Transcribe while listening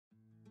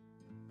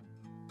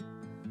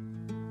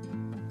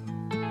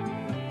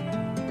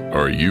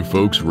Are you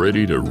folks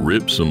ready to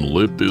rip some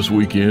lip this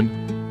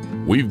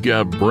weekend? We've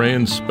got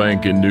brand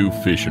spanking new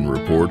fishing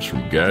reports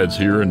from guides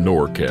here in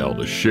NorCal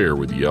to share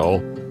with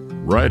y'all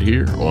right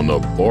here on the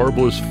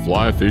Barbless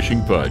Fly Fishing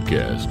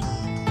Podcast.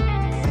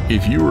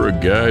 If you are a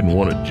guide and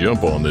want to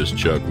jump on this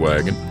chuck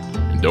wagon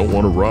and don't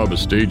want to rob a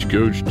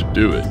stagecoach to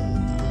do it,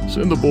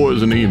 send the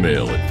boys an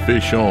email at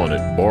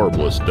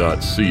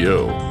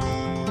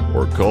fishon@barbless.co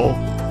or call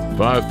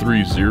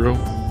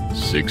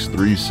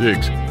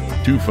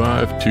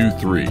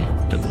 530-636-2523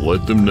 and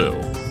let them know.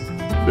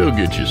 They'll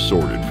get you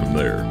sorted from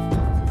there.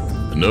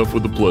 Enough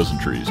with the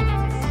pleasantries.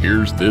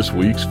 Here's this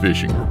week's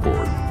fishing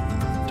report.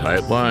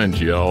 Tight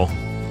lines, y'all.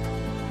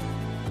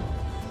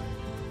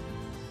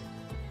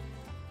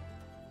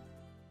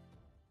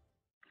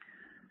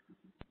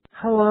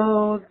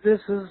 Hello, this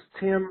is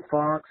Tim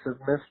Fox of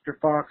Mr.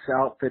 Fox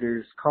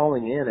Outfitters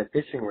calling in a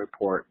fishing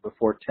report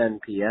before 10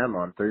 p.m.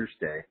 on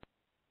Thursday.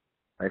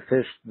 I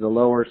fished the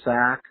lower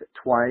Sac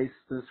twice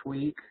this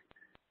week,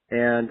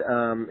 and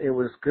it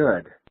was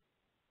good.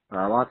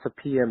 Lots of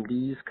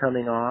PMDs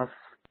coming off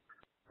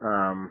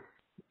a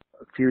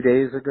few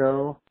days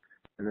ago,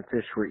 and the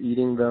fish were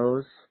eating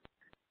those.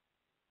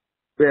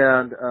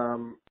 And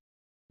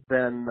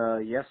then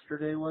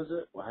yesterday, was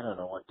it? Well, I don't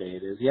know what day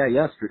it is. Yeah,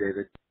 yesterday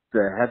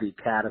the heavy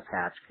caddis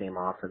hatch came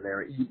off, and they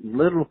were eating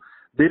little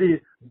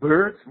bitty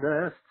bird's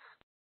nests.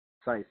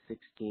 Size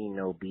 16,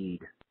 no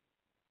bead.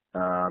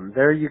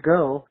 There you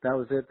go. That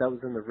was it. That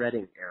was in the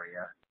Redding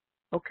area.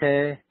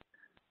 Okay.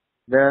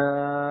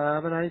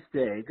 Have a nice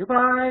day.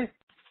 Goodbye.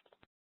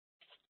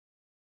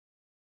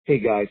 Hey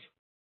guys,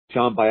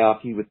 John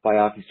Biaffi with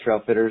Biaffi's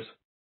Trail Fitters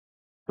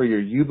for your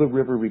Yuba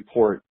River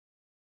report.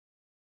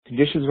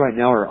 Conditions right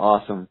now are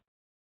awesome.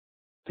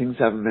 Things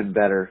haven't been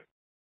better.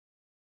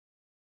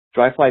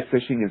 Dry fly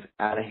fishing is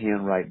out of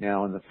hand right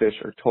now, and the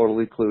fish are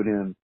totally clued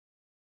in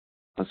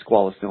on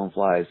squallow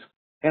stoneflies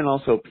and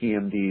also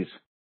PMDs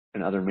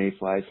and other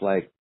mayflies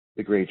like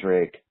the gray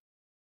drake.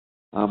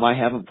 I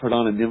haven't put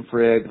on a nymph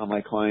rig on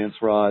my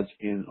clients' rods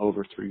in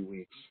over 3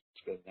 weeks.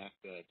 It's been that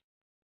good.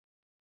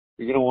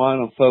 You're going to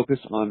want to focus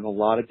on a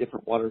lot of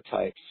different water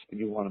types, and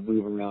you want to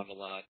move around a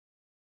lot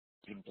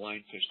and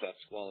blind fish that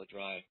squallow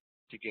dry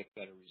to get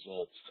better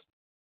results.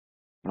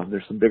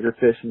 There's some bigger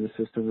fish in the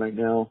system right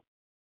now.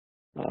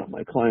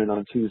 My client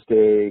on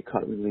Tuesday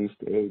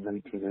released a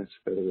 19-inch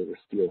Feather River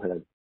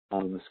steelhead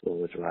on the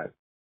squallow dry.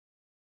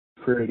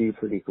 Pretty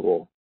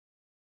cool.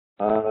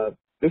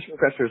 Fishing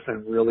pressure has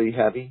been really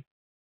heavy,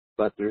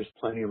 but there's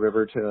plenty of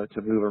river to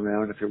move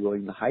around if you're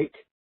willing to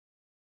hike.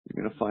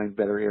 You're going to find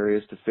better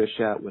areas to fish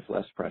at with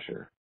less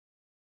pressure.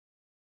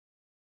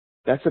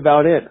 That's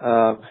about it.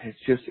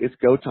 It's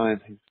go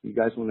time. If you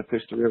guys want to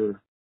fish the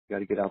river, you got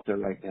to get out there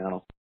right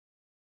now.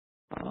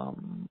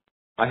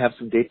 I have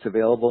some dates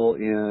available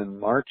in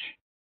March,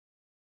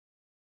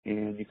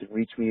 and you can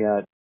reach me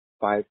at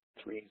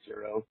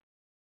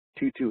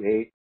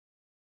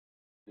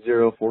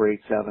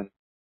 530-228-0487.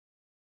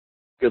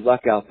 Good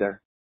luck out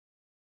there.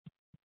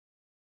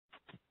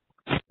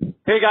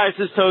 Hey guys,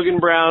 this is Togan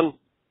Brown.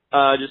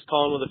 Just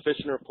calling with a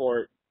fishing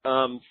report.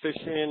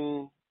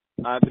 Fishing,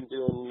 I've been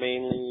doing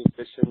mainly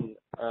fishing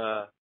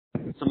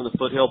some of the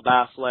foothill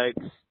bass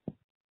lakes,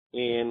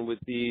 and with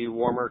the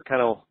warmer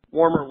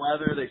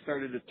weather, they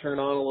started to turn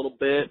on a little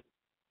bit.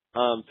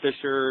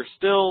 Fish are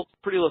still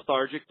pretty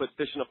lethargic, but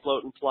fishing a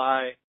float and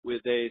fly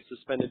with a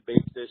suspended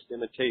bait fish to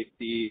imitate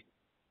the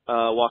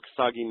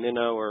Wakasagi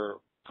minnow,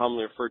 or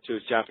commonly referred to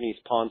as Japanese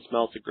pond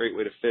smelt, is a great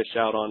way to fish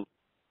out on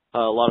a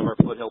lot of our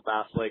foothill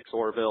bass lakes,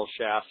 Orville,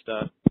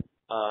 Shasta,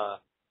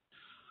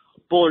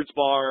 Bullard's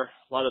Bar,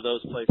 a lot of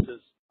those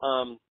places.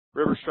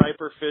 River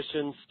striper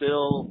fishing,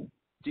 still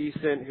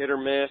decent, hit or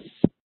miss.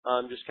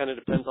 Just kind of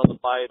depends on the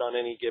bite on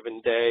any given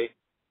day.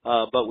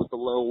 But with the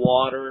low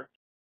water,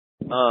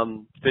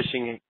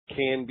 fishing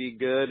can be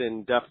good,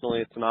 and definitely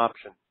it's an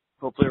option.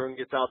 Hopefully everyone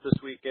gets out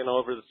this weekend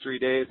over the 3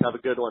 days. Have a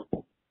good one.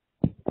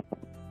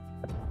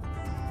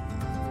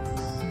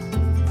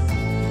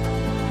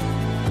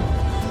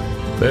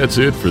 That's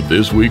it for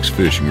this week's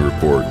fishing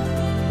report.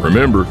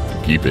 Remember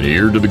to keep an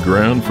ear to the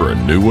ground for a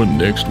new one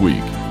next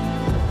week.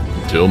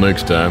 Until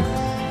next time,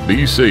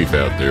 be safe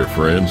out there,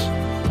 friends.